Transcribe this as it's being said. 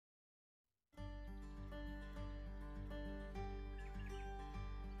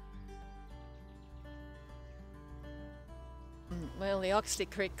Well, the Oxley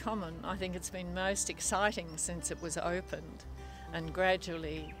Creek Common, I think it's been most exciting since it was opened and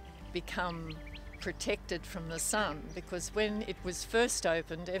gradually become protected from the sun, because when it was first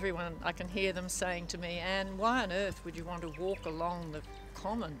opened, everyone, I can hear them saying to me, "Anne, why on earth would you want to walk along the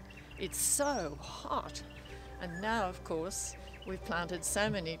common? It's so hot." And now, of course, we've planted so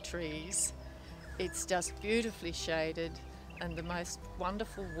many trees. It's just beautifully shaded and the most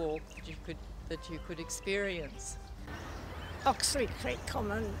wonderful walk that you could experience. Oxley Creek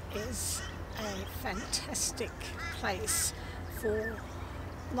Common is a fantastic place for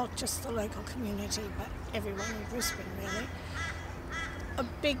not just the local community but everyone in Brisbane really. A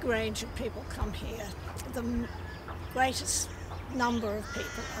big range of people come here. The greatest number of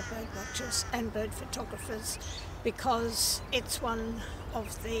people are bird watchers and bird photographers because it's one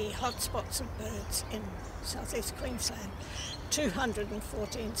of the hotspots of birds in southeast Queensland.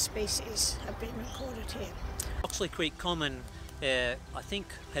 214 species have been recorded here. Oxley Creek Common, I think,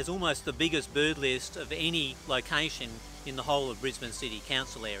 has almost the biggest bird list of any location in the whole of Brisbane City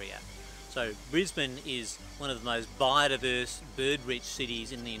Council area. So Brisbane is one of the most biodiverse, bird-rich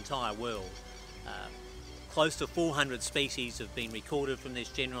cities in the entire world. Close to 400 species have been recorded from this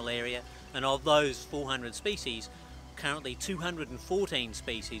general area, and of those 400 species, currently 214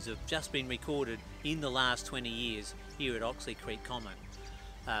 species have just been recorded in the last 20 years here at Oxley Creek Common.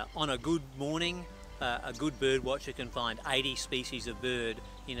 On a good morning, a good bird watcher can find 80 species of bird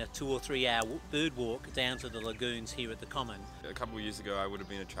in a 2 or 3 hour bird walk down to the lagoons here at the Common. A couple of years ago I would have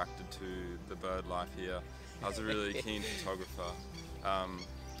been attracted to the bird life here. I was a really keen photographer.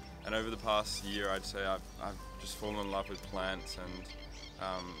 And over the past year I'd say I've just fallen in love with plants, and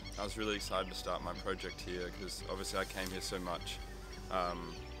I was really excited to start my project here because obviously I came here so much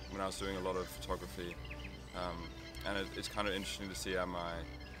when I was doing a lot of photography, and it's kind of interesting to see how my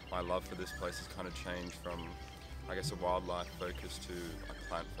love for this place has kind of changed from, I guess, a wildlife focus to a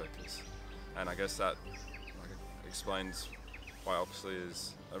plant focus. And I guess that explains why Oxley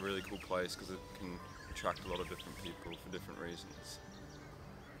is a really cool place, because it can attract a lot of different people for different reasons.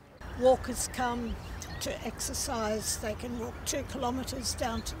 Walkers come to exercise. They can walk 2 kilometres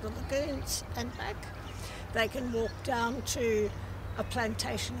down to the lagoons and back. They can walk down to a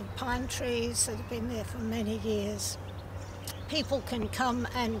plantation of pine trees that have been there for many years. People can come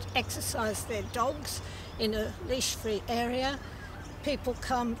and exercise their dogs in a leash-free area. People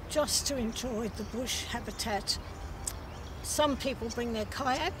come just to enjoy the bush habitat. Some people bring their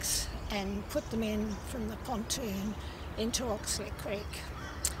kayaks and put them in from the pontoon into Oxley Creek.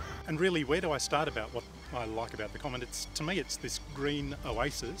 And really, where do I start about what I like about the Common? To me, it's this green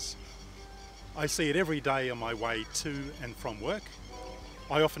oasis. I see it every day on my way to and from work.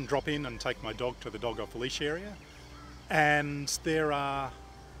 I often drop in and take my dog to the dog off leash area. And there are,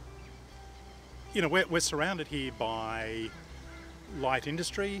 we're surrounded here by light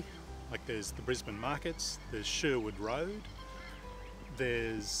industry, like there's the Brisbane markets, there's Sherwood Road,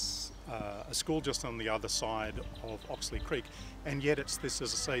 there's a school just on the other side of Oxley Creek, and yet it's this,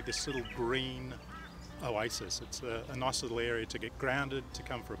 as I say, this little green oasis. It's a nice little area to get grounded, to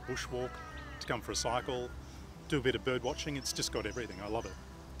come for a bushwalk, to come for a cycle, do a bit of bird watching. It's just got everything. I love it.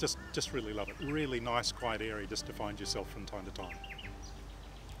 Just really love it. Really nice, quiet area just to find yourself from time to time.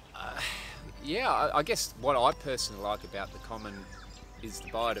 Yeah, I guess what I personally like about the Common is the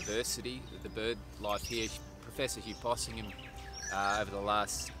biodiversity, the bird life here. Professor Hugh Possingham, over the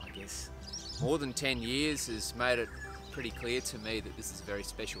last, I guess, more than 10 years has made it pretty clear to me that this is a very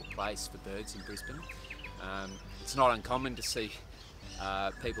special place for birds in Brisbane. It's not uncommon to see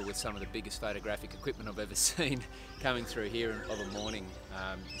people with some of the biggest photographic equipment I've ever seen coming through here of a morning.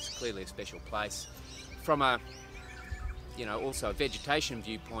 It's clearly a special place. From a, also a vegetation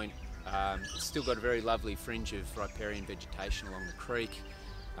viewpoint, it's still got a very lovely fringe of riparian vegetation along the creek.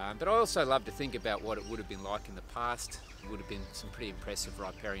 But I also love to think about what it would have been like in the past. It would have been some pretty impressive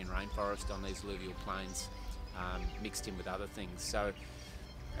riparian rainforest on these alluvial plains, mixed in with other things. So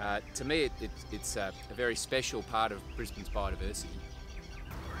to me it's a very special part of Brisbane's biodiversity.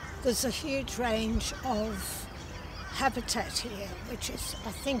 There's a huge range of habitat here, which is, I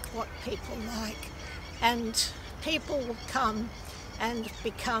think, what people like. And people will come and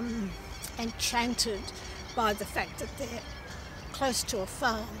become enchanted by the fact that they're close to a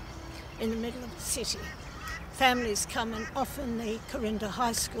farm in the middle of the city. Families come, and often the Corinda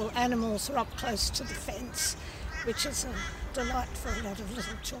High School animals are up close to the fence, which is a delight for a lot of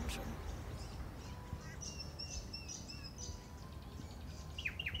little children.